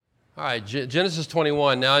All right, Genesis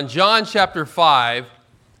 21. Now in John chapter 5,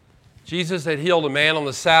 Jesus had healed a man on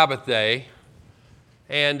the Sabbath day,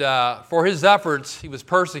 and for his efforts, he was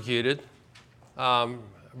persecuted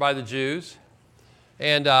by the Jews.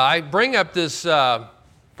 And I bring up this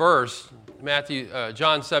verse,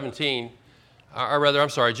 John 17,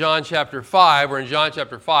 John chapter 5. We're in John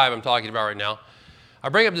chapter 5 I'm talking about right now. I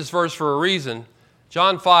bring up this verse for a reason.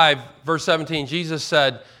 John 5, verse 17, Jesus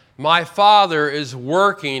said, "My Father is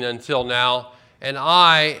working until now, and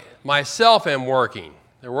I myself am working."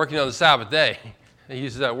 They're working on the Sabbath day. He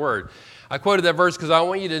uses that word. I quoted that verse because I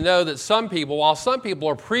want you to know that while some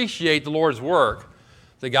people appreciate the Lord's work,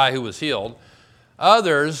 the guy who was healed,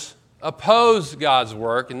 others oppose God's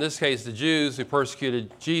work. In this case, the Jews who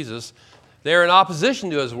persecuted Jesus, they're in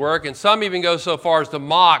opposition to his work, and some even go so far as to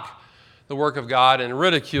mock the work of God and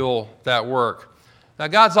ridicule that work. Now,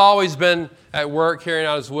 God's always been at work carrying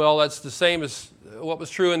out his will. That's the same as what was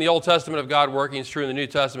true in the Old Testament of God working. It's true in the New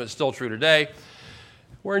Testament. It's still true today.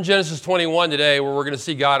 We're in Genesis 21 today where we're going to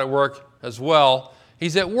see God at work as well.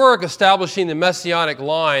 He's at work establishing the messianic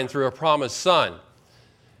line through a promised son.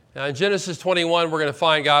 Now, in Genesis 21, we're going to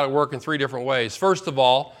find God at work in three different ways. First of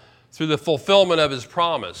all, through the fulfillment of his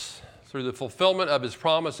promise. Through the fulfillment of his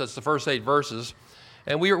promise, that's the first 8 verses.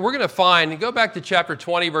 And we're going to find, go back to chapter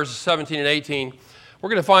 20, verses 17 and 18, we're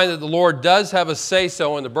going to find that the Lord does have a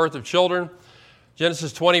say-so in the birth of children.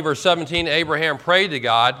 Genesis 20, verse 17, Abraham prayed to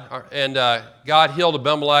God, and God healed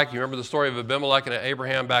Abimelech. You remember the story of Abimelech and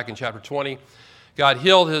Abraham back in chapter 20. God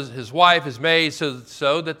healed his wife, his maid,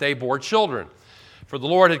 so that they bore children. For the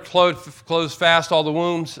Lord had closed fast all the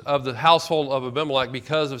wombs of the household of Abimelech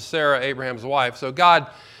because of Sarah, Abraham's wife. So God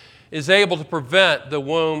is able to prevent the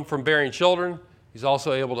womb from bearing children. He's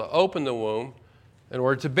also able to open the womb in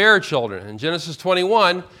order to bear children. In Genesis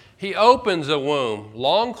 21, he opens a womb,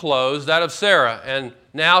 long closed, that of Sarah, and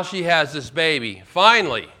now she has this baby.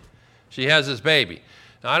 Finally, she has this baby.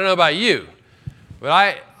 Now, I don't know about you, but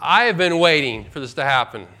I have been waiting for this to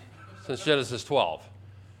happen since Genesis 12.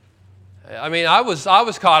 I mean, I was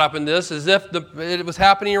caught up in this as if it was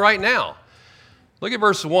happening right now. Look at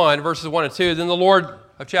verses 1 and 2. Then the Lord,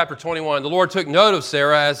 of chapter 21, the Lord took note of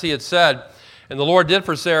Sarah as he had said, and the Lord did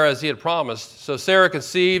for Sarah as he had promised. So Sarah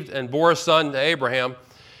conceived and bore a son to Abraham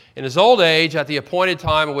in his old age at the appointed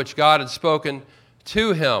time of which God had spoken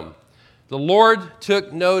to him. The Lord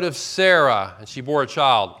took note of Sarah, and she bore a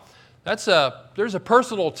child. There's a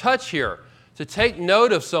personal touch here. To take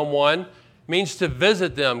note of someone means to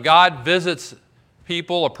visit them. God visits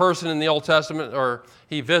people, a person in the Old Testament, or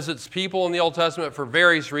he visits people in the Old Testament for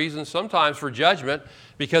various reasons, sometimes for judgment,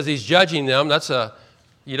 because he's judging them.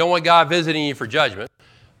 You don't want God visiting you for judgment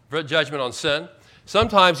on sin.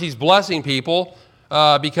 Sometimes he's blessing people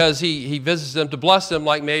because he visits them to bless them,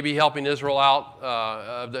 like maybe helping Israel out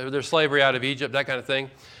of their slavery out of Egypt, that kind of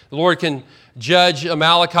thing. The Lord can judge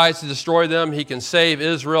Amalekites to destroy them. He can save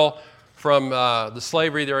Israel from the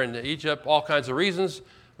slavery there in Egypt, all kinds of reasons.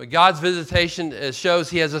 But God's visitation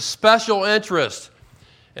shows he has a special interest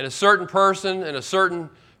in a certain person, in a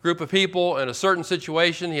certain group of people, in a certain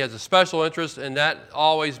situation. He has a special interest, and that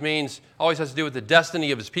always has to do with the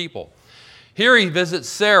destiny of his people. Here he visits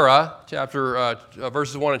Sarah,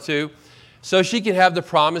 verses 1 and 2, so she can have the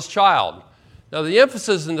promised child. Now the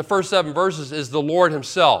emphasis in the first 7 verses is the Lord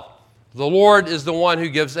himself. The Lord is the one who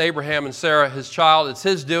gives Abraham and Sarah his child. It's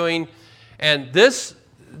his doing, and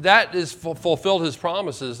that is fulfilled his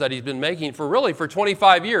promises that he's been making for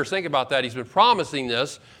 25 years. Think about that. He's been promising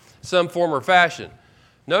this in some form or fashion.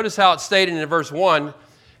 Notice how it's stated in verse 1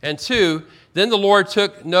 and 2. Then the Lord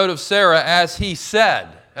took note of Sarah as he had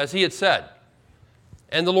said.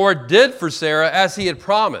 And the Lord did for Sarah as he had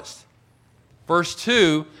promised. Verse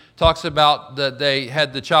 2 talks about that they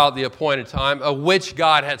had the child at the appointed time, of which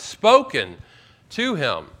God had spoken to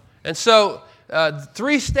him. And so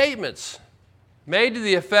 3 statements made to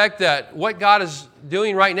the effect that what God is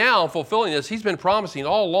doing right now, fulfilling this, he's been promising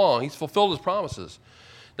all along. He's fulfilled his promises.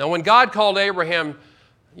 Now, when God called Abraham,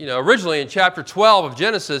 originally in chapter 12 of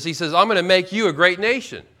Genesis, he says, "I'm going to make you a great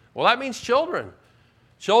nation." Well, that means children.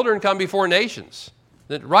 Children come before nations.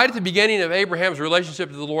 Right at the beginning of Abraham's relationship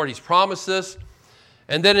to the Lord, he's promised this.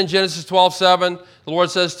 And then in Genesis 12:7, the Lord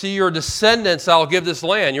says, "To your descendants I'll give this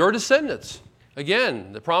land." Your descendants.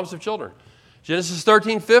 Again, the promise of children. Genesis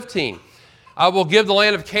 13:15, "I will give the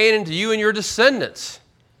land of Canaan to you and your descendants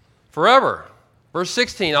forever." Verse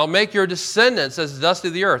 16, "I'll make your descendants as the dust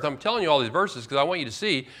of the earth." I'm telling you all these verses because I want you to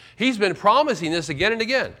see he's been promising this again and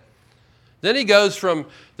again. Then he goes from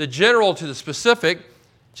the general to the specific.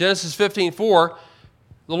 Genesis 15:4,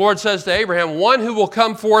 the Lord says to Abraham, "One who will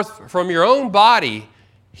come forth from your own body,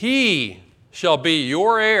 he shall be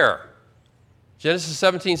your heir." Genesis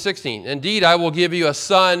 17:16. Indeed, I will give you a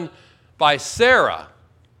son by Sarah.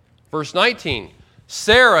 Verse 19.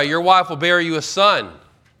 Sarah, your wife, will bear you a son.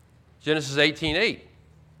 Genesis 18:8.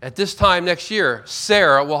 At this time next year,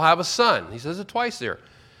 Sarah will have a son. He says it twice there.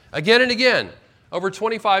 Again and again, over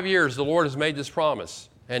 25 years, the Lord has made this promise.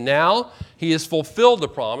 And now he has fulfilled the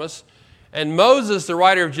promise. And Moses, the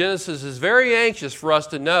writer of Genesis, is very anxious for us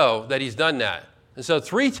to know that he's done that. And so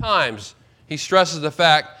 3 times he stresses the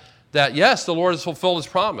fact that, yes, the Lord has fulfilled his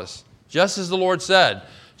promise. Just as the Lord said,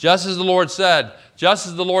 just as the Lord said, just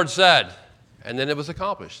as the Lord said. And then it was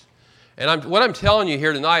accomplished. And what I'm telling you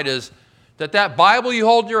here tonight is that Bible you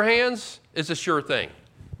hold in your hands is a sure thing.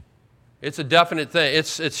 It's a definite thing.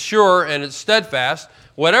 It's sure and it's steadfast.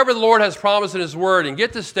 Whatever the Lord has promised in his word, and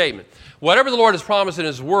get this statement, whatever the Lord has promised in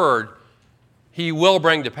his word, he will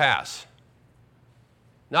bring to pass.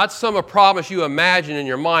 Not some promise you imagine in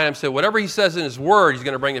your mind. I'm saying whatever he says in his word, he's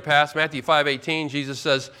going to bring to pass. Matthew 5:18, Jesus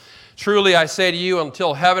says, truly I say to you,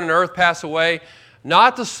 until heaven and earth pass away,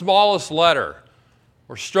 not the smallest letter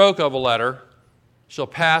or stroke of a letter shall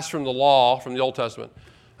pass from the law, from the Old Testament,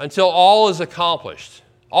 until all is accomplished.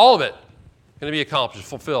 All of it going to be accomplished,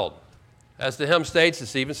 fulfilled. As the hymn states, and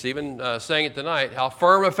Stephen sang it tonight, how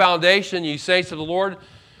firm a foundation, you saints of the Lord,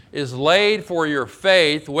 is laid for your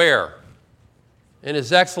faith, where? In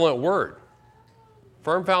his excellent word.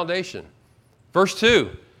 Firm foundation. Verse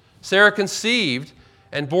 2, Sarah conceived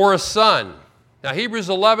and bore a son. Now Hebrews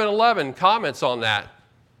 11:11 comments on that.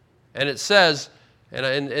 And it says,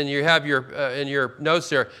 and you have in your notes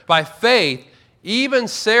there, by faith, even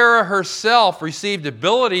Sarah herself received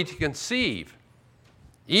ability to conceive,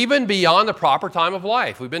 even beyond the proper time of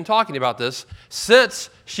life. We've been talking about this, since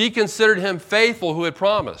she considered him faithful who had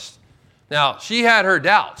promised. Now, she had her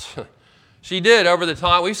doubts. She did over the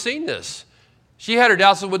time. We've seen this. She had her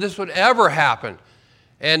doubts that this would ever happen.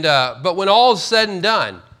 But when all is said and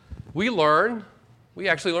done, we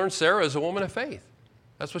actually learn Sarah is a woman of faith.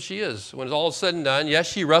 That's what she is. When all is said and done,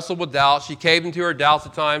 yes, she wrestled with doubts. She caved into her doubts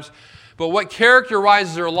at times. But what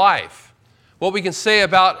characterizes her life, what we can say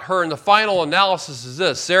about her in the final analysis is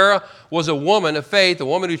this. Sarah was a woman of faith, a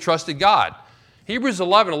woman who trusted God. Hebrews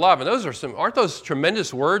 11:11, aren't those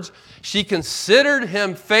tremendous words? She considered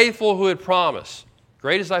him faithful who had promised.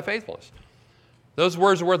 Great is thy faithfulness. Those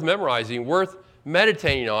words are worth memorizing, worth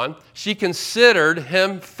meditating on. She considered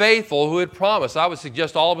him faithful who had promised. I would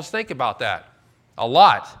suggest all of us think about that a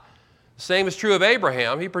lot. The same is true of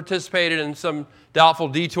Abraham. He participated in some doubtful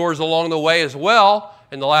detours along the way as well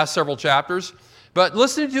in the last several chapters. But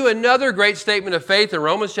listen to another great statement of faith in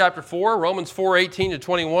Romans chapter 4, Romans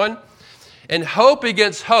 4:18-21. And hope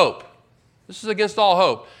against hope. This is against all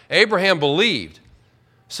hope. Abraham believed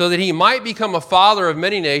so that he might become a father of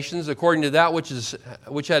many nations according to that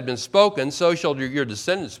which had been spoken, so shall your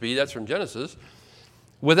descendants be. That's from Genesis.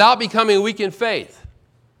 Without becoming weak in faith.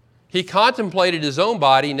 He contemplated his own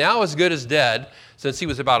body, now as good as dead, since he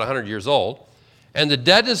was about 100 years old, and the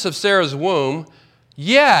deadness of Sarah's womb,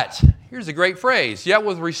 yet, here's a great phrase, yet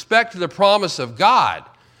with respect to the promise of God,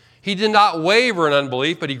 he did not waver in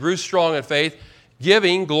unbelief, but he grew strong in faith,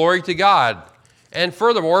 giving glory to God. And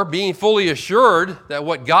furthermore, being fully assured that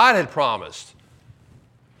what God had promised,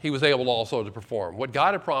 he was able also to perform. What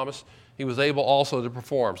God had promised, he was able also to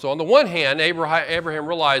perform. So on the one hand, Abraham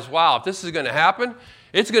realized, wow, if this is going to happen,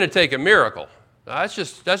 it's going to take a miracle. Now, that's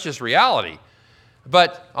just reality.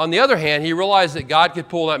 But on the other hand, he realized that God could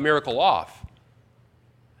pull that miracle off.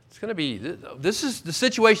 It's going to be, this is the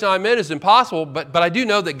situation I'm in is impossible, but I do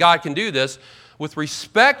know that God can do this. With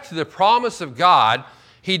respect to the promise of God,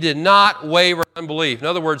 he did not waver in unbelief. In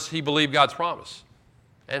other words, he believed God's promise.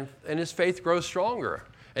 And his faith grows stronger.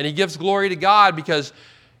 And he gives glory to God because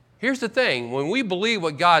here's the thing. When we believe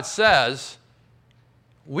what God says,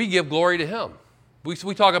 we give glory to him. We're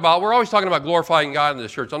always talking about glorifying God in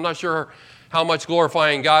this church. I'm not sure how much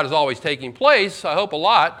glorifying God is always taking place. I hope a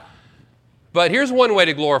lot. But here's one way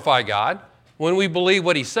to glorify God. When we believe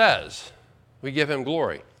what he says, we give him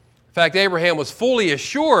glory. In fact, Abraham was fully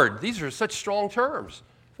assured, these are such strong terms,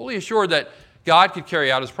 fully assured that God could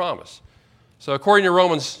carry out his promise. So according to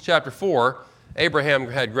Romans chapter 4, Abraham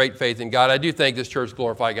had great faith in God. I do think this church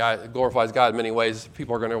glorifies God in many ways.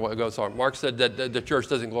 People are going to go, sorry. Mark said that the church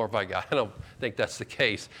doesn't glorify God. I don't think that's the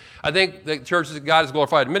case. I think the church, God is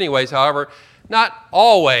glorified in many ways. However, not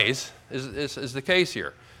always is the case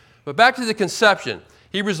here. But back to the conception,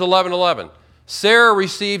 Hebrews 11:11. Sarah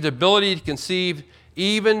received ability to conceive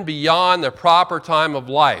even beyond the proper time of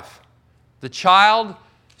life. The child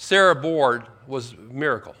Sarah bore was a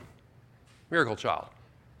miracle child.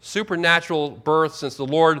 Supernatural birth, since the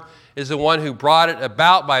Lord is the one who brought it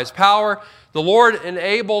about by his power. The Lord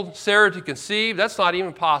enabled Sarah to conceive. That's not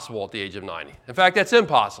even possible at the age of 90. In fact, that's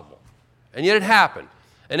impossible. And yet it happened.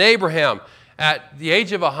 And Abraham, at the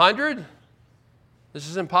age of 100, this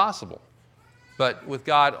is impossible. But with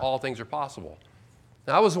God, all things are possible.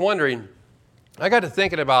 Now, I was wondering, I got to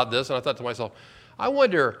thinking about this, and I thought to myself, I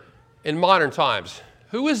wonder, in modern times,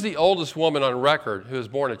 who is the oldest woman on record who has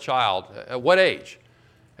born a child? At what age?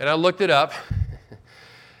 And I looked it up.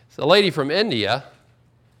 It's a lady from India.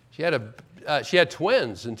 She had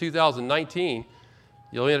twins in 2019.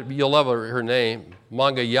 You'll love her name,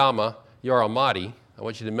 Mangayama Yaramati. I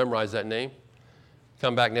want you to memorize that name.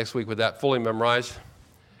 Come back next week with that fully memorized.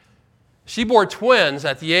 She bore twins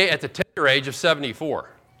at the tender age of 74.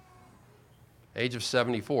 Age of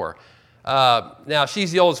 74. Now,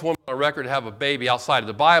 she's the oldest woman on record to have a baby outside of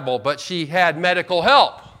the Bible, but she had medical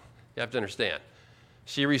help. You have to understand.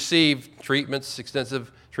 She received treatments,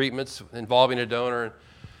 extensive treatments involving a donor.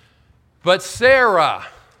 But Sarah,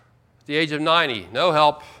 at the age of 90, no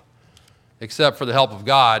help except for the help of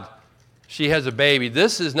God. She has a baby.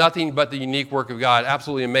 This is nothing but the unique work of God.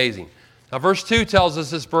 Absolutely amazing. Now, verse 2 tells us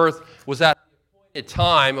this birth was at the appointed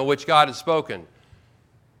time in which God had spoken.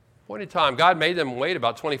 Appointed time. God made them wait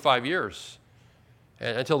about 25 years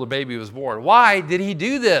until the baby was born. Why did he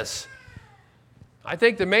do this? I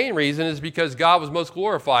think the main reason is because God was most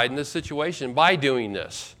glorified in this situation by doing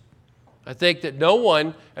this. I think that no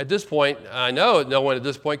one at this point, I know no one at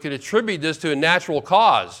this point could attribute this to a natural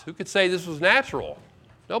cause. Who could say this was natural?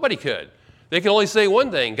 Nobody could. They can only say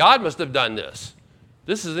one thing: God must have done this.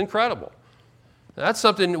 This is incredible. Now, that's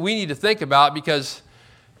something we need to think about because,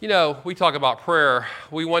 we talk about prayer.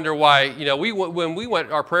 We wonder why, when we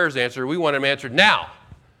want our prayers answered, we want them answered now.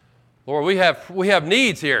 Lord, we have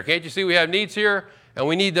needs here. Can't you see we have needs here? And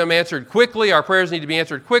we need them answered quickly. Our prayers need to be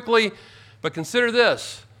answered quickly. But consider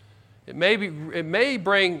this. It may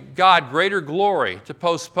bring God greater glory to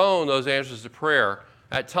postpone those answers to prayer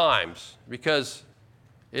at times because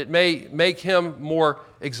it may make him more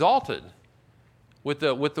exalted with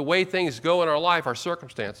the way things go in our life, our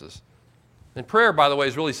circumstances. And prayer, by the way,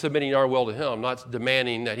 is really submitting our will to him, not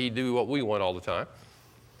demanding that he do what we want all the time.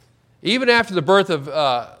 Even after the birth of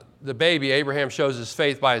the baby, Abraham shows his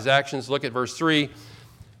faith by his actions. Look at verse 3.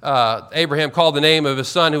 Abraham called the name of his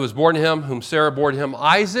son who was born to him, whom Sarah bore to him,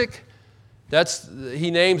 Isaac.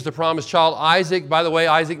 He names the promised child Isaac. By the way,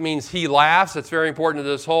 Isaac means he laughs. That's very important to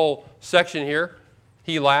this whole section here.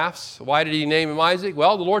 He laughs. Why did he name him Isaac?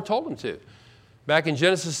 Well, the Lord told him to. Back in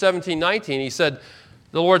Genesis 17:19,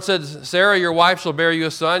 the Lord said, Sarah, your wife, shall bear you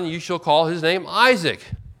a son. You shall call his name Isaac.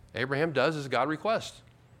 Abraham does as God requests.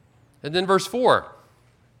 And then verse 4,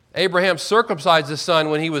 Abraham circumcised his son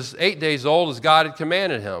when he was 8 days old as God had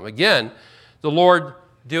commanded him. Again, the Lord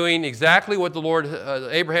doing exactly what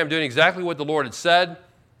Abraham doing exactly what the Lord had said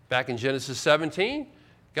back in Genesis 17.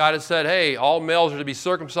 God had said, hey, all males are to be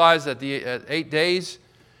circumcised at 8 days,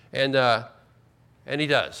 and he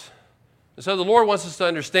does. And so the Lord wants us to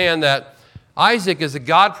understand that Isaac is a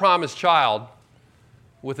God-promised child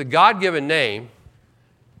with a God-given name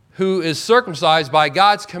who is circumcised by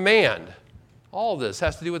God's command. All of this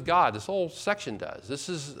has to do with God. This whole section does. This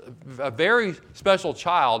is a very special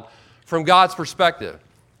child from God's perspective.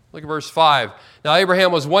 Look at verse 5. Now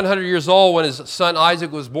Abraham was 100 years old when his son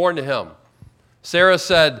Isaac was born to him. Sarah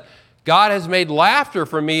said, God has made laughter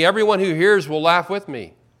for me. Everyone who hears will laugh with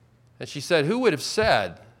me. And she said, who would have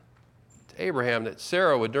said to Abraham that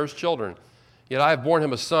Sarah would nurse children? Yet I have borne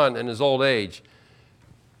him a son in his old age.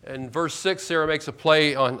 In verse 6, Sarah makes a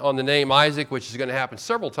play on the name Isaac, which is going to happen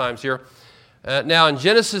several times here. Now in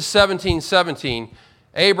Genesis 17:17,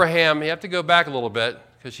 Abraham, you have to go back a little bit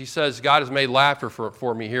because she says, God has made laughter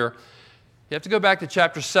for me here. You have to go back to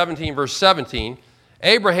chapter 17, verse 17.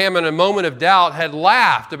 Abraham, in a moment of doubt, had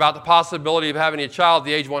laughed about the possibility of having a child at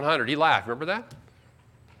the age of 100. He laughed. Remember that?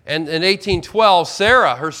 And in 1812,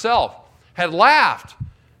 Sarah herself had laughed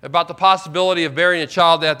about the possibility of bearing a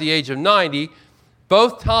child at the age of 90.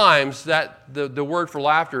 Both times that the word for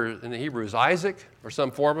laughter in the Hebrew is Isaac or some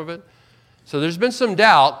form of it. So there's been some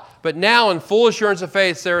doubt, but now in full assurance of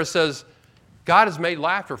faith, Sarah says, God has made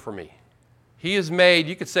laughter for me. You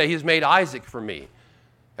could say, he has made Isaac for me.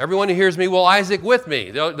 Everyone who hears me will Isaac with me.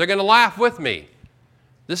 They're going to laugh with me.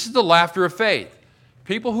 This is the laughter of faith.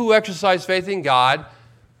 People who exercise faith in God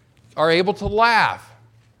are able to laugh,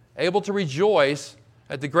 able to rejoice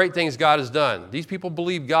at the great things God has done. These people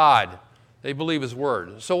believe God. They believe his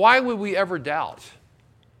word. So why would we ever doubt?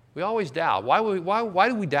 We always doubt. Why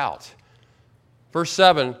do we doubt? Verse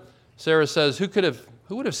 7, Sarah says, who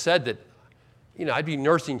would have said that, I'd be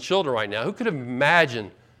nursing children right now? Who could have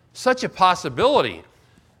imagined Such a possibility.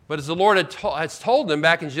 But as the Lord has told them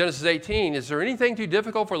back in Genesis 18, is there anything too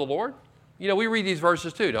difficult for the Lord? You know, we read these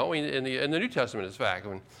verses too, don't we, in the New Testament, in fact.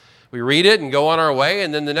 When we read it and go on our way,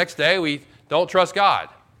 and then the next day we don't trust God.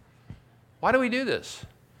 Why do we do this?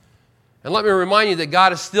 And let me remind you that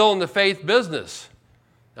God is still in the faith business.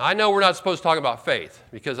 Now, I know we're not supposed to talk about faith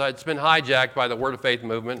because it's been hijacked by the Word of Faith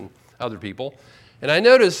movement and other people. And I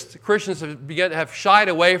noticed Christians have shied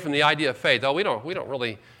away from the idea of faith. Oh, we don't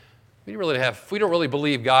really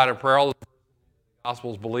believe God in prayer. All the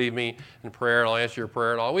Gospels believe me in prayer, and I'll answer your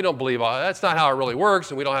prayer and all. We don't believe all that. That's not how it really works,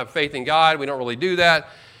 and we don't have faith in God. We don't really do that.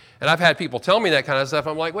 And I've had people tell me that kind of stuff.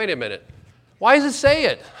 I'm like, wait a minute. Why does it say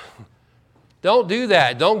it? Don't do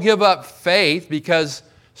that. Don't give up faith because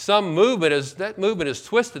some movement has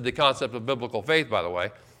twisted the concept of biblical faith, by the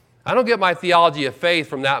way. I don't get my theology of faith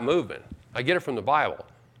from that movement. I get it from the Bible.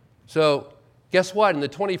 So guess what? In the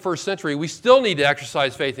 21st century, we still need to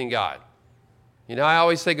exercise faith in God. You know, I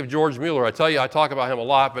always think of George Mueller. I tell you, I talk about him a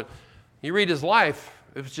lot, but you read his life,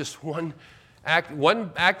 it was just one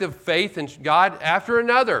act of faith in God after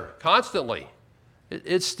another, constantly.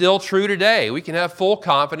 It's still true today. We can have full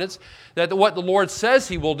confidence that what the Lord says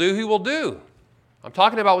He will do, He will do. I'm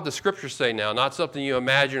talking about what the Scriptures say now, not something you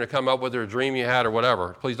imagine or come up with or a dream you had or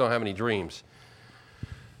whatever. Please don't have any dreams.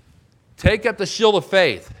 Take up the shield of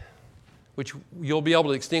faith, which you'll be able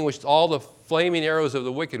to extinguish all the flaming arrows of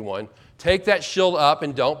the wicked one. Take that shield up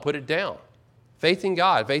and don't put it down. Faith in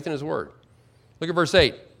God, faith in His Word. Look at verse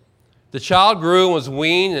 8. The child grew and was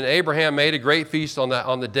weaned, and Abraham made a great feast on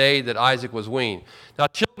the day that Isaac was weaned. Now,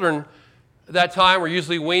 children at that time were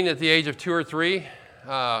usually weaned at the age of 2 or 3.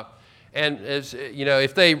 And as you know,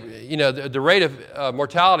 if they, the rate of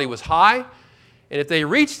mortality was high, and if they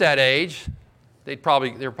reached that age, they were probably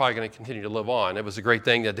going to continue to live on. It was a great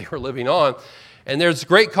thing that they were living on. And there's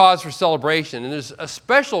great cause for celebration, and there's a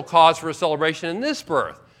special cause for a celebration in this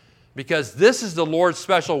birth, because this is the Lord's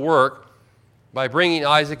special work by bringing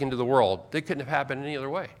Isaac into the world. It couldn't have happened any other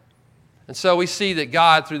way. And so we see that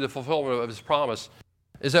God, through the fulfillment of His promise,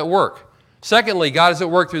 is at work. Secondly, God is at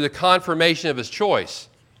work through the confirmation of His choice.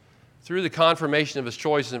 Through the confirmation of His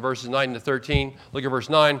choice in verses 9 to 13. Look at verse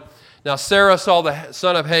 9. Now Sarah saw the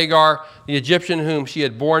son of Hagar, the Egyptian whom she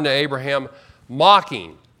had borne to Abraham,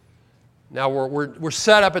 mocking. Now we're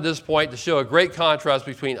set up at this point to show a great contrast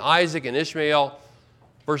between Isaac and Ishmael.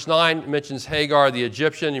 Verse 9 mentions Hagar, the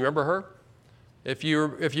Egyptian. You remember her? If you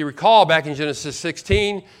recall, back in Genesis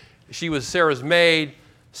 16, she was Sarah's maid.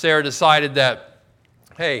 Sarah decided that,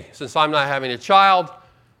 hey, since I'm not having a child,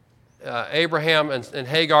 Abraham and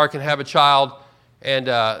Hagar can have a child, and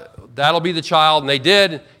that'll be the child. And they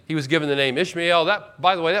did. He was given the name Ishmael. That,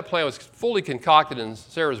 by the way, that plan was fully concocted in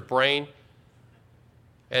Sarah's brain,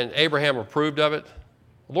 and Abraham approved of it.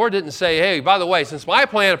 The Lord didn't say, hey, by the way, since my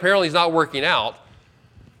plan apparently is not working out,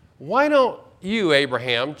 why don't you,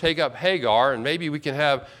 Abraham, take up Hagar, and maybe we can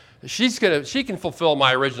have, she can fulfill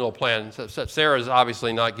my original plan. Sarah's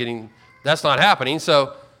obviously not getting, that's not happening.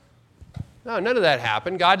 So, no, none of that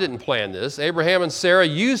happened. God didn't plan this. Abraham and Sarah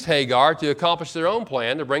used Hagar to accomplish their own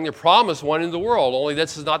plan to bring the promised one into the world, only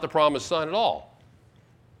this is not the promised son at all,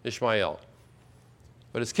 Ishmael.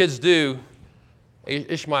 But as kids do,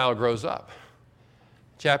 Ishmael grows up.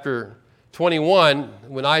 Chapter 21,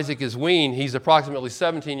 when Isaac is weaned, he's approximately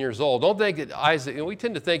 17 years old. Don't think that Isaac, and we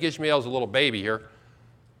tend to think Ishmael's a little baby here.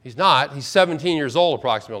 He's not. He's 17 years old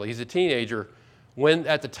approximately. He's a teenager.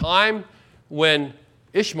 At the time when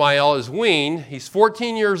Ishmael is weaned, he's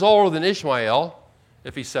 14 years older than Ishmael,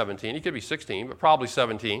 if he's 17. He could be 16, but probably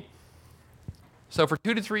 17. So for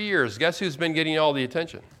 2 to 3 years, guess who's been getting all the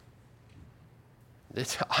attention?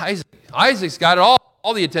 It's Isaac. Isaac's got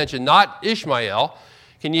all the attention, not Ishmael.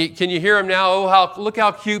 Can you hear him now? Oh, look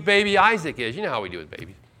how cute baby Isaac is. You know how we do with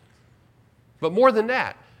babies. But more than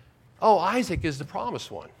that, Isaac is the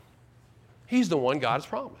promised one. He's the one God has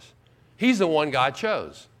promised. He's the one God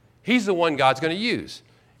chose. He's the one God's going to use.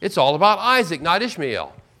 It's all about Isaac, not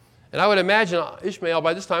Ishmael. And I would imagine Ishmael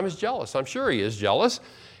by this time is jealous. I'm sure he is jealous.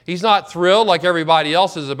 He's not thrilled like everybody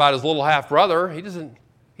else is about his little half-brother.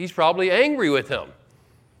 He's probably angry with him.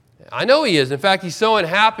 I know he is. In fact, he's so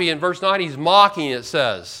unhappy. In verse 9, he's mocking, it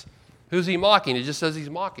says. Who's he mocking? It just says he's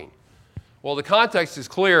mocking. Well, the context is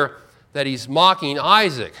clear that he's mocking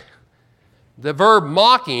Isaac. The verb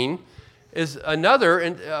mocking is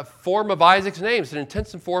another form of Isaac's name. It's an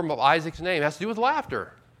intensive form of Isaac's name. It has to do with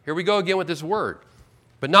laughter. Here we go again with this word.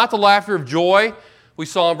 But not the laughter of joy we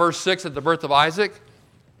saw in verse 6 at the birth of Isaac.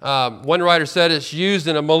 One writer said it's used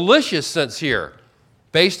in a malicious sense here,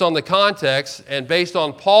 based on the context and based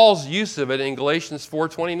on Paul's use of it in Galatians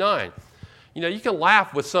 4:29. You know, you can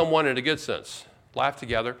laugh with someone in a good sense. Laugh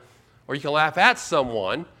together. or you can laugh at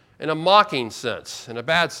someone in a mocking sense, in a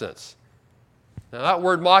bad sense. Now, that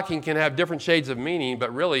word mocking can have different shades of meaning,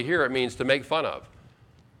 but really here it means to make fun of.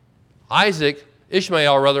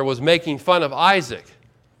 Ishmael was making fun of Isaac.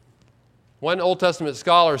 One Old Testament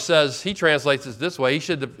scholar says, he translates it this way.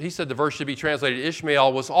 He said the verse should be translated,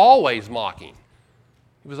 Ishmael was always mocking.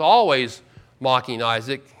 He was always mocking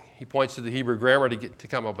Isaac. He points to the Hebrew grammar to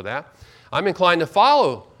come up with that. I'm inclined to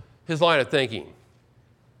follow his line of thinking.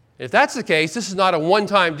 If that's the case, this is not a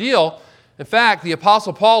one-time deal. In fact, the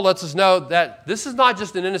Apostle Paul lets us know that this is not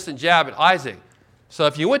just an innocent jab at Isaac. So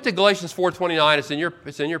if you went to Galatians 4:29, it's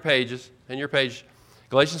in your page,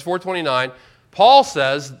 Galatians 4:29, Paul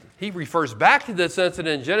says, he refers back to this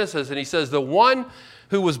incident in Genesis, and he says, the one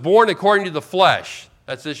who was born according to the flesh,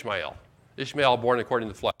 that's Ishmael. Ishmael born according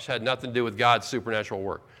to the flesh, had nothing to do with God's supernatural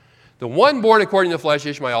work. The one born according to the flesh,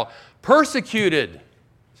 Ishmael, persecuted,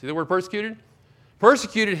 see the word persecuted?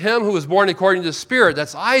 Persecuted him who was born according to the Spirit,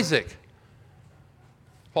 that's Isaac.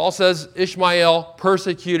 Paul says Ishmael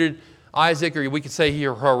persecuted Isaac, or we could say he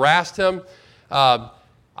harassed him.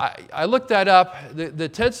 I looked that up. The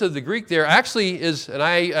tense of the Greek there actually is, and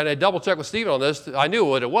I double-checked with Stephen on this. I knew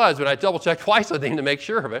what it was, but I double-checked twice with him to make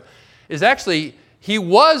sure of it. Is actually, he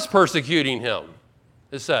was persecuting him,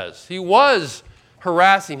 it says. He was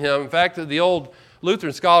harassing him. In fact, the old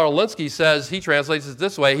Lutheran scholar Linsky says, he translates it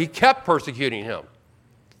this way, he kept persecuting him.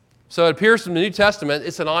 So it appears from the New Testament,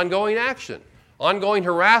 it's an ongoing action, ongoing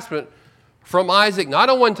harassment from Isaac, not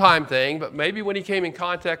a one-time thing, but maybe when he came in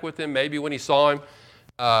contact with him, maybe when he saw him,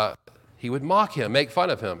 he would mock him, make fun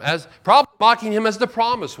of him, as probably mocking him as the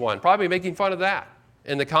promised one, probably making fun of that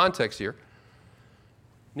in the context here.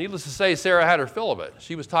 Needless to say, Sarah had her fill of it.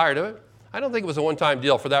 She was tired of it. I don't think it was a one-time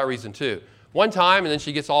deal for that reason, too. One time, and then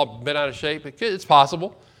she gets all bent out of shape. It's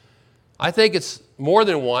possible. I think it's more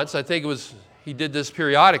than once. I think he did this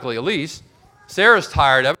periodically, at least. Sarah's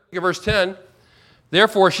tired of it. Look at verse 10.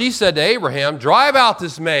 Therefore she said to Abraham, drive out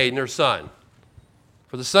this maid and her son.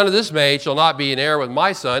 For the son of this maid shall not be an heir with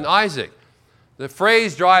my son, Isaac. The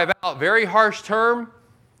phrase drive out, very harsh term.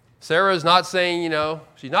 Sarah is not saying,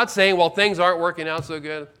 she's not saying, well, things aren't working out so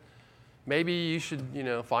good. Maybe you should,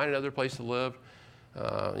 find another place to live.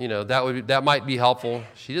 That might be helpful.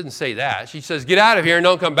 She didn't say that. She says, get out of here and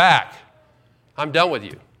don't come back. I'm done with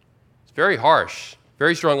you. It's very harsh,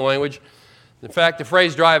 very strong language. In fact, the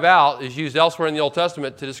phrase drive out is used elsewhere in the Old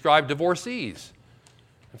Testament to describe divorcees.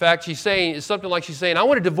 In fact, it's something like she's saying, I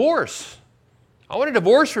want a divorce. I want a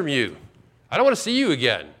divorce from you. I don't want to see you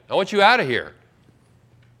again. I want you out of here.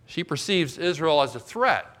 She perceives Israel as a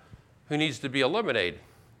threat who needs to be eliminated.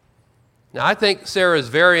 Now, I think Sarah is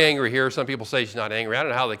very angry here. Some people say she's not angry. I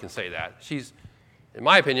don't know how they can say that. She's, in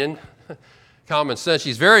my opinion, common sense,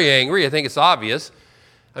 she's very angry. I think it's obvious.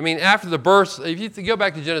 I mean, after the birth, if you go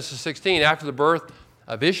back to Genesis 16, after the birth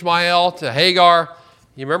of Ishmael to Hagar,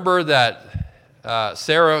 you remember that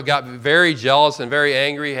Sarah got very jealous and very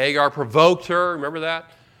angry. Hagar provoked her. Remember that?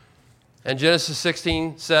 And Genesis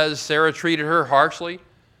 16 says Sarah treated her harshly.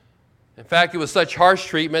 In fact, it was such harsh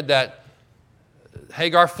treatment that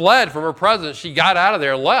Hagar fled from her presence. She got out of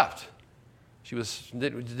there and left. She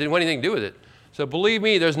didn't want anything to do with it. So believe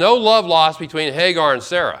me, there's no love lost between Hagar and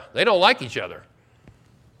Sarah. They don't like each other.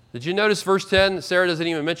 Did you notice verse 10? Sarah doesn't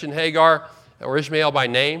even mention Hagar or Ishmael by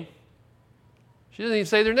name. She doesn't even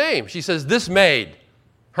say their name. She says, this maid,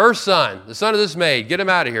 her son, the son of this maid, get him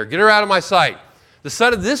out of here. Get her out of my sight. The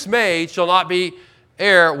son of this maid shall not be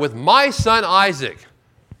heir with my son Isaac.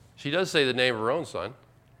 She does say the name of her own son.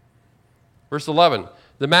 Verse 11,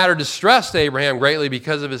 the matter distressed Abraham greatly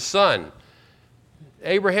because of his son.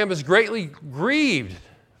 Abraham is greatly grieved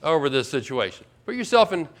over this situation. Put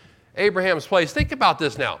yourself in Abraham's place. Think about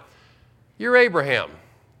this now. You're Abraham.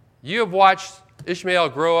 You have watched Ishmael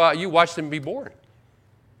grow up. You watched him be born.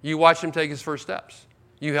 You watched him take his first steps.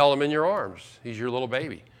 You held him in your arms. He's your little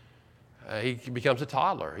baby. He becomes a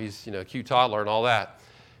toddler. He's a cute toddler and all that.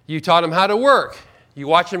 You taught him how to work. You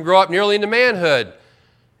watched him grow up nearly into manhood.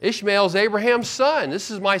 Ishmael's Abraham's son. This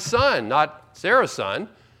is my son, not Sarah's son.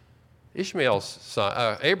 Ishmael's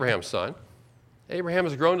son, Abraham's son. Abraham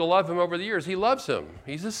has grown to love him over the years. He loves him.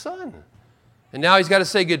 He's his son. And now he's got to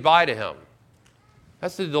say goodbye to him.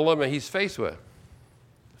 That's the dilemma he's faced with.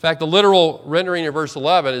 In fact, the literal rendering of verse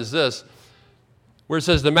 11 is this, where it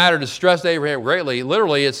says the matter distressed Abraham greatly.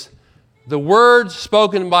 Literally, it's the word just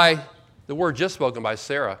spoken by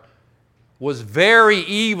Sarah was very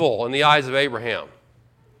evil in the eyes of Abraham.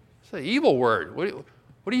 It's an evil word. What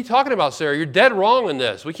are you talking about, Sarah? You're dead wrong in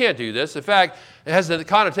this. We can't do this. In fact, it has the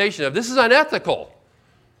connotation of this is unethical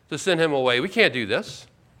to send him away. We can't do this.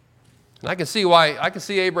 And I can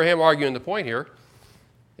see Abraham arguing the point here.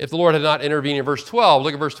 if the Lord had not intervened in verse 12.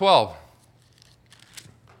 Look at verse 12.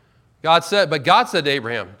 God said to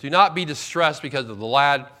Abraham, do not be distressed because of the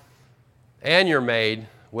lad and your maid.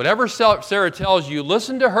 Whatever Sarah tells you,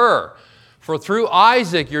 listen to her, for through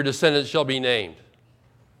Isaac your descendants shall be named.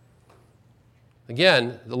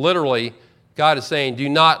 Again, literally, God is saying, do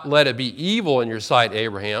not let it be evil in your sight,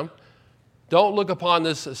 Abraham. Don't look upon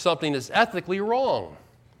this as something that's ethically wrong.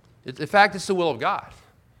 In fact, it's the will of God.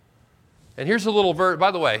 And here's a little verse, by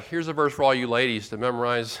the way, here's a verse for all you ladies to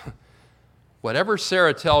memorize. Whatever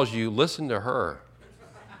Sarah tells you, listen to her.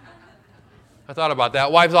 I thought about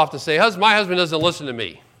that. Wives often say, my husband doesn't listen to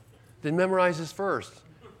me. Then memorize this first.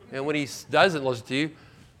 And when he doesn't listen to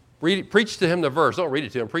you, preach to him the verse. Don't read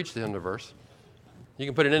it to him, preach to him the verse. You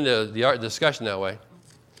can put it into the discussion that way.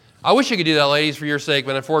 I wish you could do that, ladies, for your sake,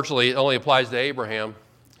 but unfortunately it only applies to Abraham.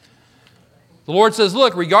 The Lord says,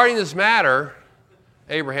 look, regarding this matter,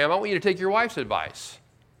 Abraham, I want you to take your wife's advice.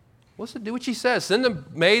 Listen, do what she says. Send the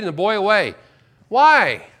maid and the boy away.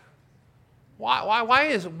 Why?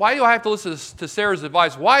 Why do I have to listen to Sarah's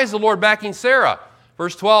advice? Why is the Lord backing Sarah?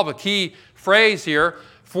 Verse 12, a key phrase here,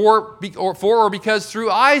 for or because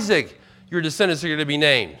through Isaac your descendants are going to be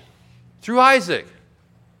named. Through Isaac.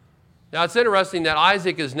 Now it's interesting that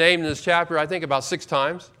Isaac is named in this chapter, I think, about 6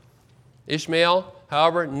 times. Ishmael,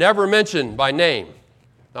 however, never mentioned by name.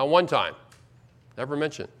 Not one time. Never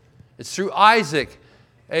mentioned. It's through Isaac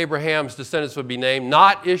Abraham's descendants would be named,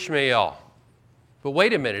 not Ishmael. But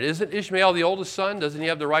wait a minute, isn't Ishmael the oldest son? Doesn't he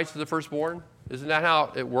have the rights to the firstborn? Isn't that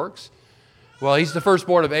how it works? Well, he's the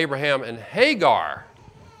firstborn of Abraham and Hagar,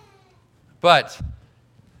 but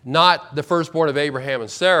not the firstborn of Abraham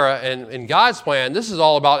and Sarah. And in God's plan, this is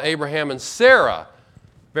all about Abraham and Sarah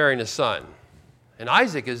bearing a son. And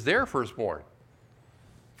Isaac is their firstborn.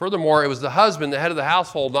 Furthermore, it was the husband, the head of the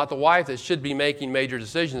household, not the wife, that should be making major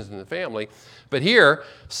decisions in the family. But here,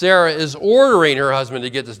 Sarah is ordering her husband to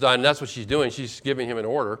get this done. And that's what she's doing. She's giving him an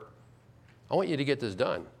order. I want you to get this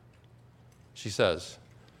done, she says.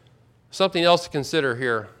 Something else to consider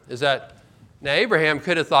here is that now Abraham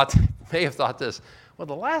may have thought this. Well,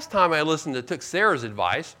 the last time I took Sarah's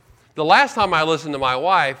advice, the last time I listened to my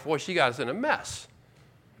wife, well, she got us in a mess.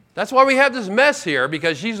 That's why we have this mess here,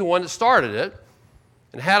 because she's the one that started it.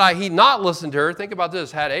 And had he not listened to her, think about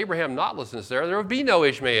this, had Abraham not listened to Sarah, there would be no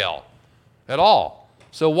Ishmael at all.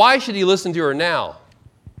 So why should he listen to her now?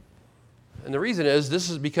 And the reason is,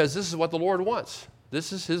 because this is what the Lord wants.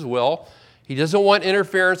 This is his will. He doesn't want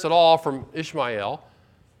interference at all from Ishmael.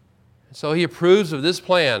 So he approves of this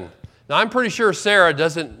plan. Now, I'm pretty sure Sarah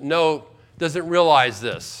doesn't realize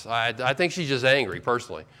this. I think she's just angry,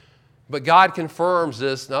 personally. But God confirms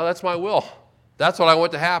this. No, that's my will. That's what I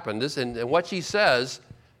want to happen. And what she says,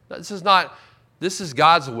 this is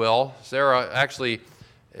God's will. Sarah actually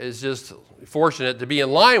is just fortunate to be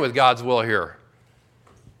in line with God's will here.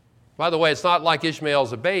 By the way, it's not like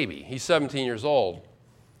Ishmael's a baby. He's 17 years old.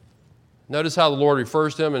 Notice how the Lord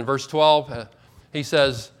refers to him in verse 12. He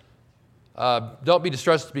says, don't be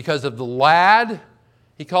distressed because of the lad,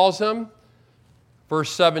 he calls him. Verse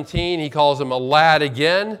 17, he calls him a lad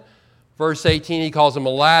again. Verse 18, he calls him a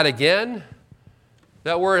lad again.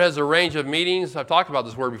 That word has a range of meanings. I've talked about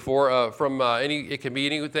this word before. It can be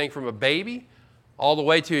anything from a baby all the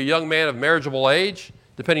way to a young man of marriageable age,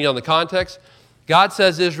 depending on the context. God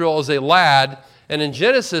says Israel is a lad, and in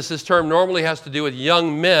Genesis, this term normally has to do with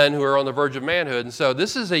young men who are on the verge of manhood. And so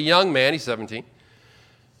this is a young man. He's 17.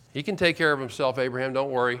 He can take care of himself, Abraham.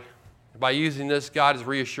 Don't worry. By using this, God is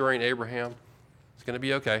reassuring Abraham it's going to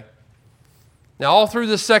be okay. Now, all through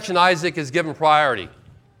this section, Isaac is given priority.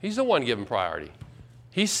 He's the one given priority.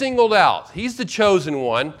 He's singled out. He's the chosen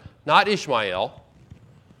one, not Ishmael.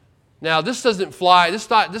 Now, this doesn't fly. This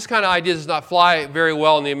kind of idea does not fly very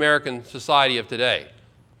well in the American society of today.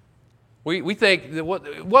 We think,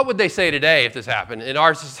 what would they say today if this happened in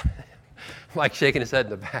our society? Mike shaking his head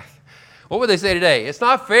in the back. What would they say today? It's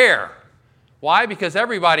not fair. Why? Because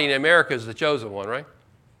everybody in America is the chosen one, right?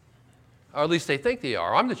 Or at least they think they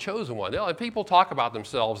are. I'm the chosen one. People talk about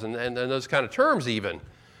themselves in those kind of terms even.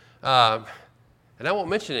 And I won't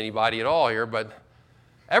mention anybody at all here, but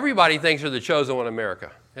everybody thinks they're the chosen one in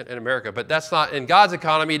America. But that's not, in God's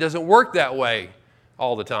economy, it doesn't work that way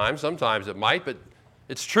all the time. Sometimes it might, but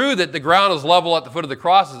it's true that the ground is level at the foot of the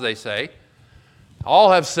cross, as they say.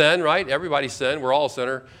 All have sinned, right? Everybody's sinned. We're all a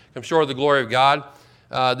sinner. Come short of the glory of God.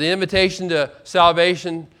 The invitation to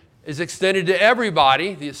salvation is extended to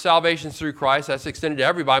everybody. The salvation's through Christ. That's extended to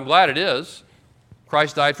everybody. I'm glad it is.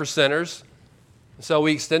 Christ died for sinners. So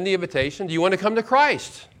we extend the invitation. Do you want to come to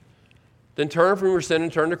Christ? Then turn from your sin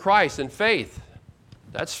and turn to Christ in faith.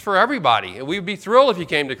 That's for everybody. And we'd be thrilled if you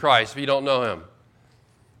came to Christ if you don't know him.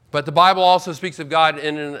 But the Bible also speaks of God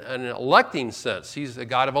in an electing sense. He's a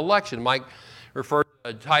God of election. Mike referred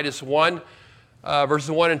to Titus 1,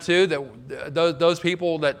 verses 1 and 2, that those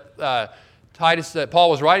people that that Paul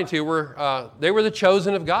was writing to they were the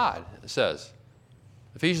chosen of God, it says.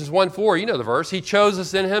 Ephesians 1:4, you know the verse. He chose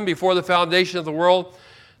us in him before the foundation of the world,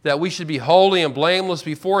 that we should be holy and blameless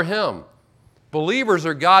before him. Believers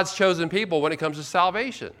are God's chosen people when it comes to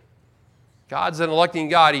salvation. God's an electing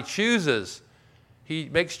God. He chooses. He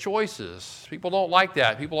makes choices. People don't like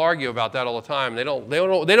that. People argue about that all the time. They don't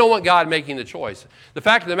want God making the choice. The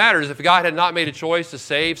fact of the matter is, if God had not made a choice to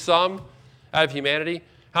save some out of humanity,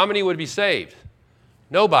 how many would be saved?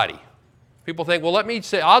 Nobody. People think, well, let me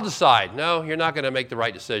say, I'll decide. No, you're not going to make the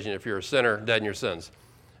right decision if you're a sinner, dead in your sins.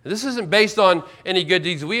 And this isn't based on any good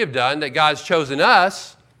deeds we have done, that God's chosen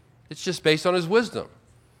us. It's just based on his wisdom.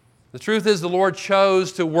 The truth is, the Lord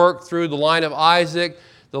chose to work through the line of Isaac,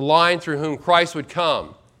 the line through whom Christ would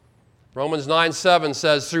come. Romans 9:7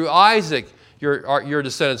 says, through Isaac your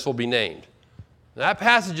descendants will be named. Now, that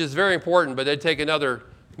passage is very important, but they'd take another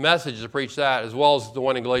message to preach that, as well as the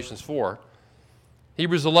one in Galatians 4.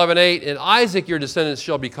 Hebrews 11:8, in Isaac your descendants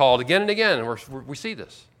shall be called. Again and again, and we see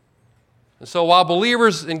this. And so while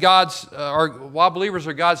believers are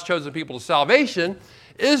God's chosen people to salvation,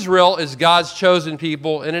 Israel is God's chosen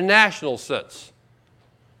people in a national sense.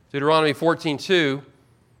 Deuteronomy 14:2,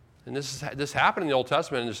 and this happened in the Old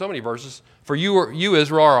Testament, and there's so many verses. For you,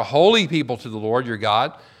 Israel, are a holy people to the Lord your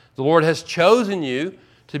God. The Lord has chosen you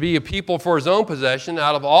to be a people for his own possession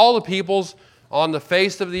out of all the peoples on the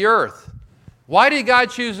face of the earth. Why did God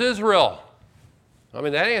choose Israel? I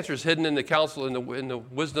mean, that answer is hidden in the counsel, in the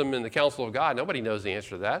wisdom and the counsel of God. Nobody knows the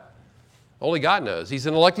answer to that. Only God knows. He's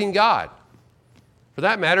an electing God. For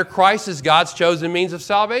that matter, Christ is God's chosen means of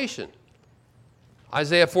salvation.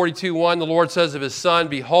 Isaiah 42:1, the Lord says of his Son,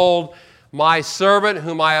 behold, my servant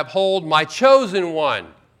whom I uphold, my chosen one,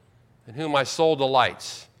 in whom my soul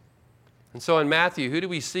delights. And so in Matthew, who do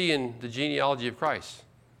we see in the genealogy of Christ?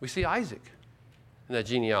 We see Isaac in that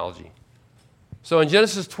genealogy. So in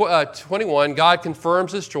Genesis 21, God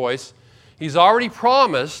confirms his choice. He's already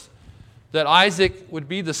promised that Isaac would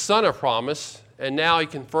be the son of promise, and now he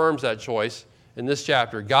confirms that choice in this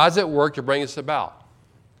chapter. God's at work to bring this about.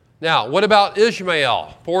 Now, what about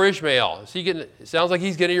Ishmael? Poor Ishmael. It sounds like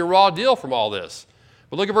he's getting a raw deal from all this.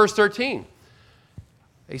 But look at verse 13.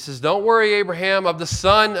 He says, don't worry, Abraham, of the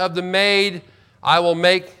son of the maid, I will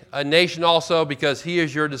make a nation also, because he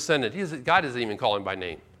is your descendant. God doesn't even call him by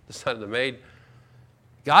name, the son of the maid.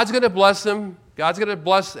 God's going to bless him. God's going to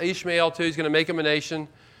bless Ishmael too. He's going to make him a nation.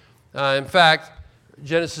 In fact,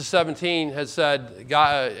 Genesis 17 has said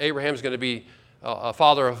Abraham's going to be a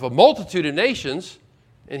father of a multitude of nations.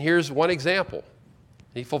 And here's one example.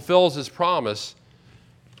 He fulfills his promise.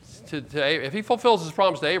 If he fulfills his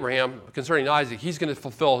promise to Abraham concerning Isaac, he's going to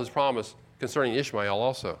fulfill his promise concerning Ishmael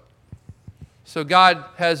also. So God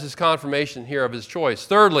has his confirmation here of his choice.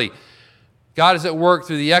 Thirdly, God is at work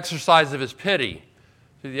through the exercise of his pity.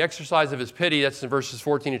 Through the exercise of his pity, that's in verses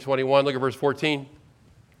 14 to 21. Look at verse 14.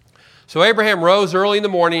 So Abraham rose early in the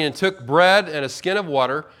morning and took bread and a skin of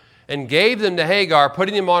water and gave them to Hagar,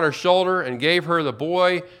 putting them on her shoulder, and gave her the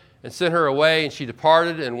boy and sent her away. And she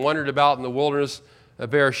departed and wandered about in the wilderness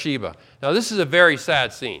of Beersheba. Now this is a very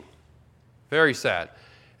sad scene. Very sad.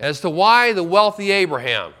 As to why the wealthy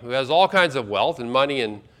Abraham, who has all kinds of wealth and money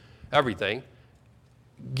and everything,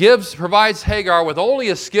 provides Hagar with only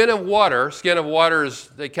a skin of water. Skin of water is,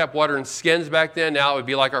 they kept water in skins back then. Now it would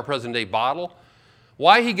be like our present day bottle.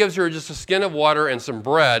 Why he gives her just a skin of water and some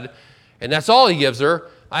bread, and that's all he gives her,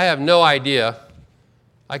 I have no idea.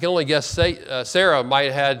 I can only guess Sarah might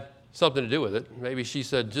have had something to do with it. Maybe she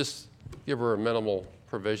said, just give her a minimal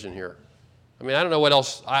provision here. I mean, I don't know what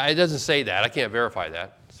else. It doesn't say that. I can't verify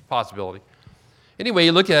that. It's a possibility. Anyway,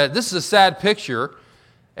 you look at it. This is a sad picture.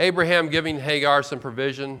 Abraham giving Hagar some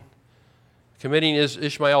provision, committing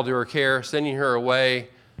Ishmael to her care, sending her away.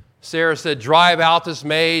 Sarah said, drive out this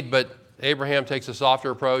maid, but Abraham takes a softer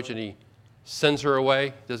approach and he sends her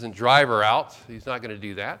away, doesn't drive her out. He's not going to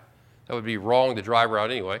do that. That would be wrong to drive her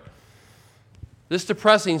out anyway. This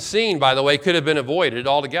depressing scene, by the way, could have been avoided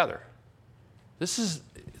altogether.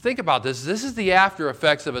 Think about this. This is the after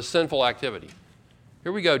effects of a sinful activity.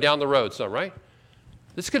 Here we go, down the road some, right?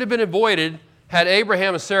 This could have been avoided had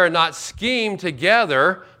Abraham and Sarah not schemed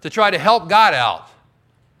together to try to help God out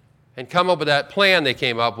and come up with that plan they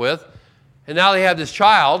came up with. And now they have this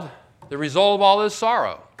child, the result of all this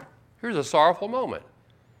sorrow. Here's a sorrowful moment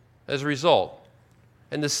as a result.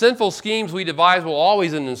 And the sinful schemes we devise will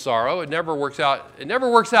always end in sorrow. It never works out. It never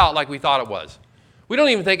works out like we thought it was. We don't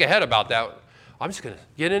even think ahead about that. I'm just going to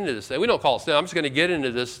get into this thing. We don't call it sin. I'm just going to get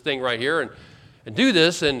into this thing right here and do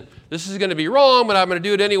this, and this is going to be wrong, but I'm going to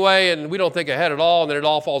do it anyway, and we don't think ahead at all, and then it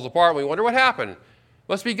all falls apart, and we wonder what happened. It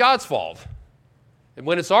must be God's fault. And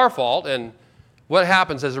when it's our fault, and what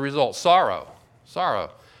happens as a result? Sorrow.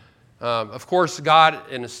 Of course, God,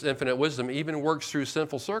 in His infinite wisdom, even works through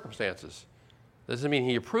sinful circumstances. Doesn't mean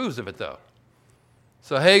He approves of it, though.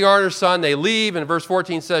 So Hagar and her son, they leave, and verse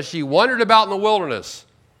 14 says, she wandered about in the wilderness.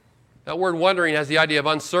 That word wandering has the idea of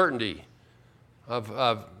uncertainty,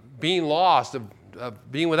 of being lost,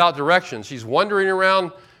 of being without direction. She's wandering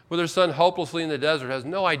around with her son hopelessly in the desert, has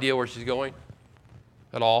no idea where she's going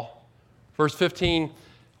at all. Verse 15,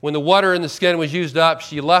 when the water in the skin was used up,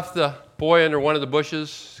 she left the boy under one of the bushes.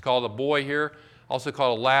 It's called a boy here, also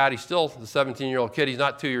called a lad. He's still the 17-year-old kid. He's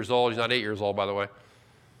not 2 years old. He's not 8 years old, by the way.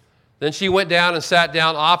 Then she went down and sat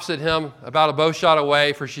down opposite him about a bow shot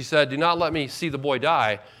away, for she said, do not let me see the boy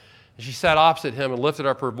die. And she sat opposite him and lifted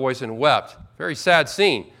up her voice and wept. Very sad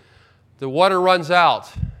scene. The water runs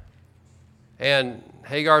out, and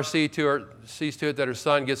Hagar sees to it that her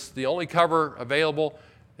son gets the only cover available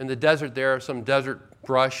in the desert there, some desert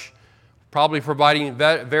brush, probably providing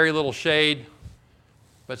very little shade,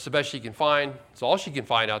 but it's the best she can find. It's all she can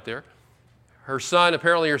find out there.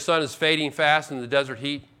 Apparently her son is fading fast in the desert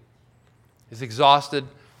heat. He's exhausted,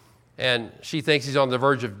 and she thinks he's on the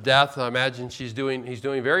verge of death. I imagine he's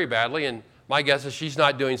doing very badly, and my guess is she's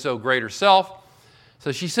not doing so great herself.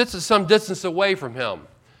 So she sits at some distance away from him,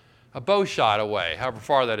 a bow shot away, however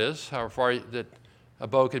far that is, however far that a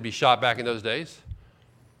bow could be shot back in those days.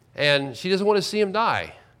 And she doesn't want to see him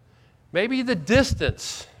die. Maybe the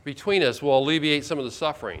distance between us will alleviate some of the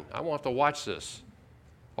suffering. I won't have to watch this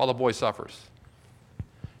while the boy suffers.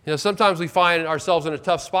 You know, sometimes we find ourselves in a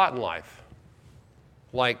tough spot in life,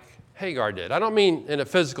 like Hagar did. I don't mean in a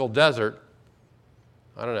physical desert.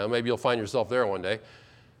 I don't know, maybe you'll find yourself there one day.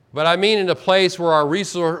 But I mean in a place where our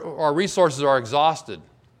resources are exhausted.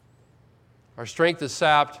 Our strength is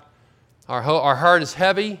sapped. Our heart is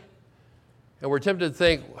heavy. And we're tempted to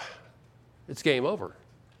think, it's game over.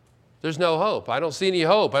 There's no hope. I don't see any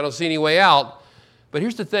hope. I don't see any way out. But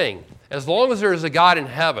here's the thing. As long as there is a God in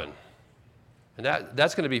heaven, and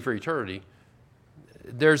that's going to be for eternity,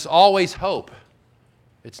 there's always hope.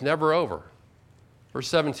 It's never over. Verse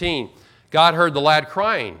 17, God heard the lad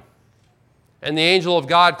crying. And the angel of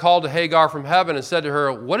God called to Hagar from heaven and said to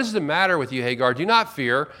her, what is the matter with you, Hagar? Do not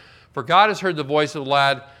fear, for God has heard the voice of the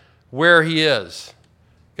lad where he is.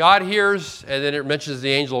 God hears, and then it mentions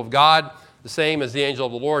the angel of God, the same as the angel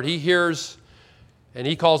of the Lord. He hears, and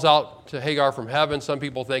he calls out to Hagar from heaven. Some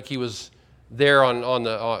people think he was there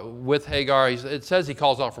with Hagar. It says he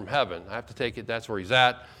calls out from heaven. I have to take it that's where he's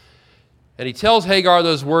at. And he tells Hagar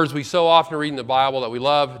those words we so often read in the Bible that we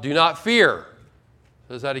love, do not fear.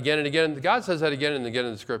 Says that again and again. God says that again and again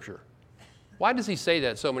in the Scripture. Why does he say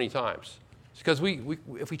that so many times? It's because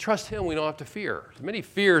if we trust him, we don't have to fear. There's many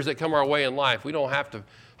fears that come our way in life. We don't have to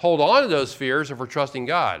hold on to those fears if we're trusting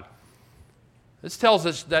God. This tells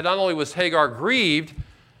us that not only was Hagar grieved,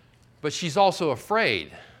 but she's also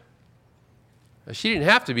afraid. Now, she didn't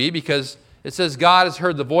have to be, because it says God has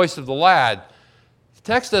heard the voice of the lad. The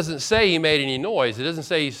text doesn't say he made any noise. It doesn't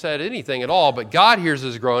say he said anything at all, but God hears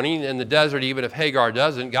his groaning in the desert, even if Hagar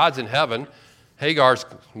doesn't. God's in heaven. Hagar's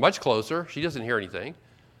much closer. She doesn't hear anything,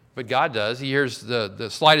 but God does. He hears the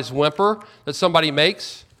slightest whimper that somebody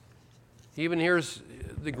makes. He even hears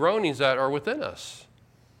the groanings that are within us,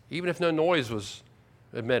 even if no noise was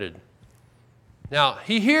emitted. Now,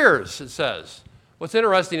 he hears, it says. What's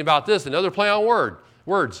interesting about this, another play on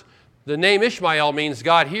words. The name Ishmael means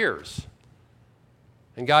God hears.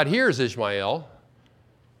 And God hears Ishmael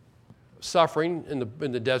suffering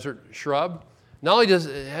in the desert shrub. Not only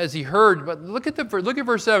has he heard, but look at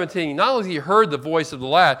verse 17. Not only has he heard the voice of the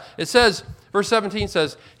lad, it says, verse 17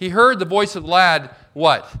 says, he heard the voice of the lad,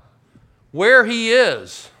 what? Where he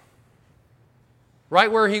is.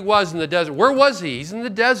 Right where he was in the desert. Where was he? He's in the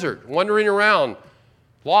desert, wandering around,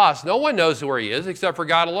 lost. No one knows where he is except for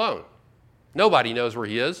God alone. Nobody knows where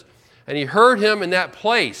he is. And he heard him in that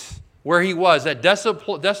place where he was, that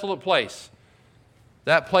desolate place.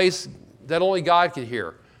 That place that only God could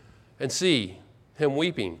hear and see him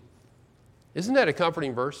weeping. Isn't that a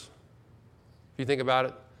comforting verse? If you think about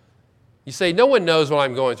it. You say, no one knows what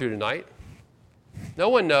I'm going through tonight. No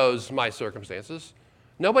one knows my circumstances.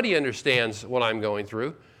 Nobody understands what I'm going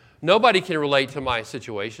through. Nobody can relate to my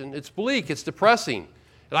situation. It's bleak, it's depressing,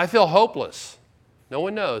 and I feel hopeless. No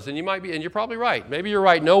one knows, and you're probably right. Maybe you're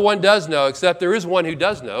right. No one does know, except there is one who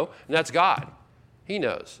does know, and that's God. He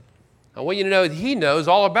knows. I want you to know that he knows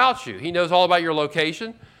all about you. He knows all about your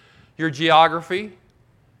location, your geography,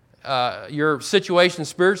 your situation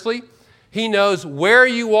spiritually. He knows where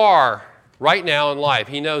you are right now in life.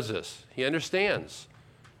 He knows this. He understands.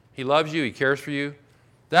 He loves you. He cares for you.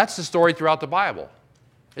 That's the story throughout the Bible.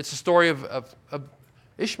 It's the story of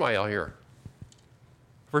Ishmael here.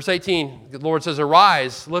 Verse 18, the Lord says,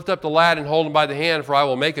 "Arise, lift up the lad and hold him by the hand, for I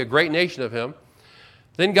will make a great nation of him."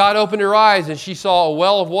 Then God opened her eyes, and she saw a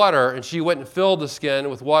well of water, and she went and filled the skin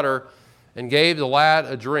with water and gave the lad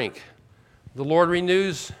a drink. The Lord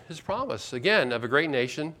renews his promise, again, of a great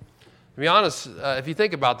nation. To be honest, if you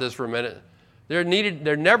think about this for a minute, there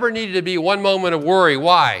never needed to be one moment of worry.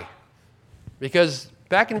 Why? Because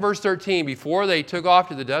back in verse 13, before they took off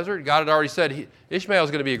to the desert, God had already said Ishmael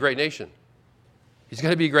is going to be a great nation. He's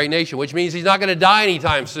going to be a great nation, which means he's not going to die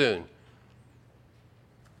anytime soon.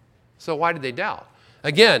 So why did they doubt?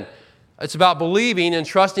 Again, it's about believing and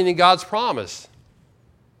trusting in God's promise.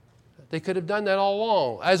 They could have done that all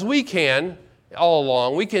along, as we can all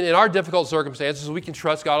along. We can, in our difficult circumstances, we can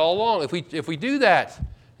trust God all along. If we do that,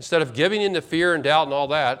 instead of giving into fear and doubt and all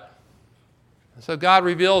that, so God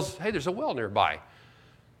reveals, hey, there's a well nearby.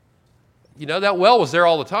 You know, that well was there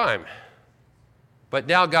all the time. But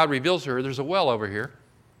now God reveals to her, there's a well over here.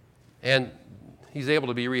 And he's able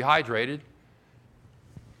to be rehydrated.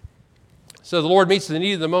 So the Lord meets the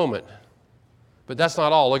need of the moment. But that's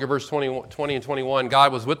not all. Look at verse 20 and 21.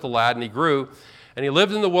 God was with the lad, and he grew. And he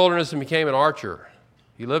lived in the wilderness and became an archer.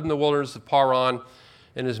 He lived in the wilderness of Paran.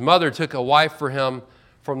 And his mother took a wife for him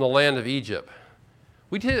from the land of Egypt.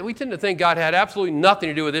 We tend to think God had absolutely nothing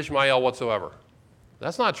to do with Ishmael whatsoever.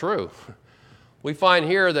 That's not true. We find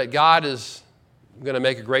here that God is going to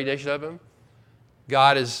make a great nation of him.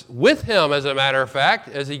 God is with him, as a matter of fact,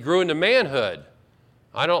 as he grew into manhood.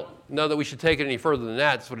 I don't know that we should take it any further than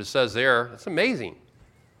that. That's what it says there. It's amazing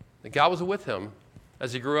that God was with him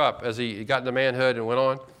as he grew up, as he got into manhood and went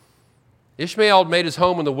on. Ishmael made his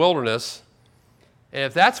home in the wilderness. And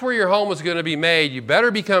if that's where your home is going to be made, you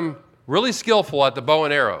better become really skillful at the bow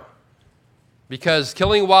and arrow. Because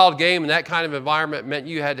killing wild game in that kind of environment meant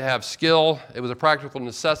you had to have skill. It was a practical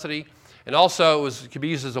necessity. And also, it could be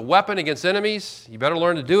used as a weapon against enemies. You better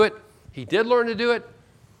learn to do it. He did learn to do it.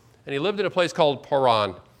 And he lived in a place called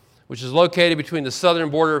Paran, which is located between the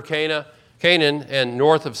southern border of Canaan and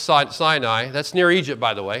north of Sinai. That's near Egypt,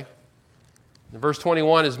 by the way. In verse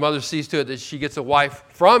 21, his mother sees to it that she gets a wife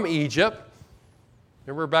from Egypt.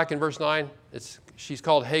 Remember back in verse 9? She's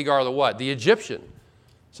called Hagar the what? The Egyptian.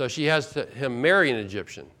 So she has him marry an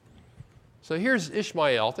Egyptian. So here's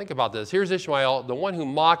Ishmael. Think about this. Here's Ishmael, the one who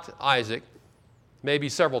mocked Isaac, maybe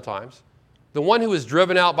several times, the one who was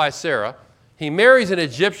driven out by Sarah. He marries an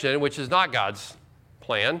Egyptian, which is not God's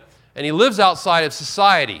plan, and he lives outside of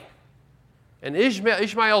society. And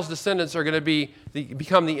Ishmael's descendants are going to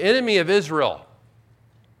become the enemy of Israel.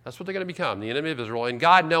 That's what they're going to become, the enemy of Israel. And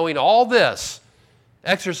God, knowing all this,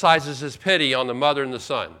 exercises his pity on the mother and the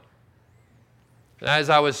son. And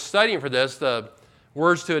as I was studying for this, the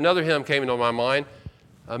words to another hymn came into my mind.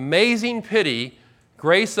 Amazing pity,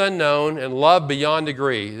 grace unknown, and love beyond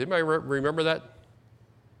degree. Anybody remember that?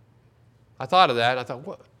 I thought of that. I thought,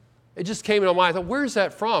 what? It just came into my mind. I thought, where's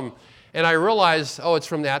that from? And I realized, it's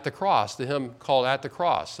from At the Cross, the hymn called At the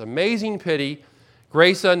Cross. Amazing pity,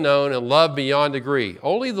 grace unknown, and love beyond degree.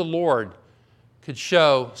 Only the Lord could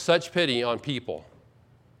show such pity on people.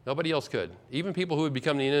 Nobody else could. Even people who would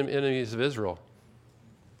become the enemies of Israel.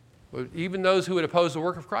 Even those who would oppose the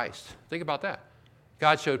work of Christ. Think about that.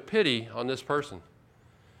 God showed pity on this person.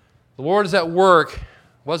 The Lord was at work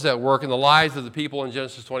in the lives of the people in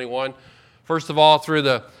Genesis 21. First of all, through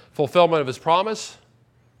the fulfillment of his promise.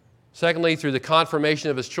 Secondly, through the confirmation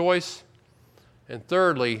of his choice. And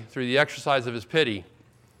thirdly, through the exercise of his pity.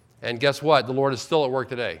 And guess what? The Lord is still at work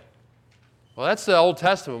today. Well, that's the Old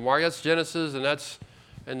Testament, Mark. That's Genesis, and that's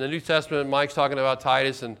in the New Testament. Mike's talking about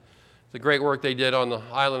Titus and the great work they did on the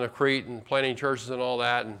island of Crete and planting churches and all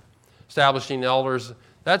that and establishing elders.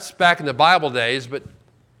 That's back in the Bible days, but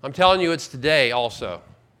I'm telling you it's today also.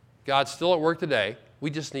 God's still at work today. We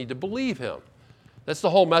just need to believe him. That's the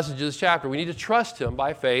whole message of this chapter. We need to trust him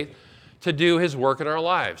by faith to do his work in our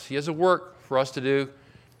lives. He has a work for us to do.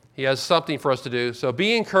 He has something for us to do. So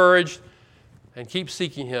be encouraged and keep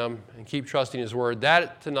seeking him and keep trusting his word.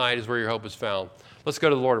 That tonight is where your hope is found. Let's go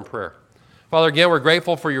to the Lord in prayer. Father, again, we're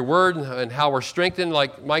grateful for your word and how we're strengthened.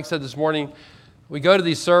 Like Mike said this morning, we go to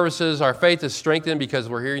these services, our faith is strengthened because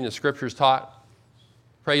we're hearing the scriptures taught.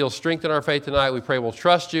 Pray you'll strengthen our faith tonight. We pray we'll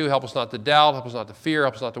trust you. Help us not to doubt. Help us not to fear.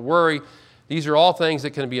 Help us not to worry. These are all things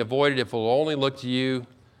that can be avoided if we'll only look to you,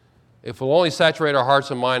 if we'll only saturate our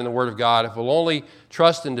hearts and mind in the word of God, if we'll only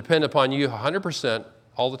trust and depend upon you 100%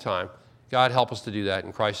 all the time. God, help us to do that.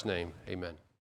 In Christ's name, amen.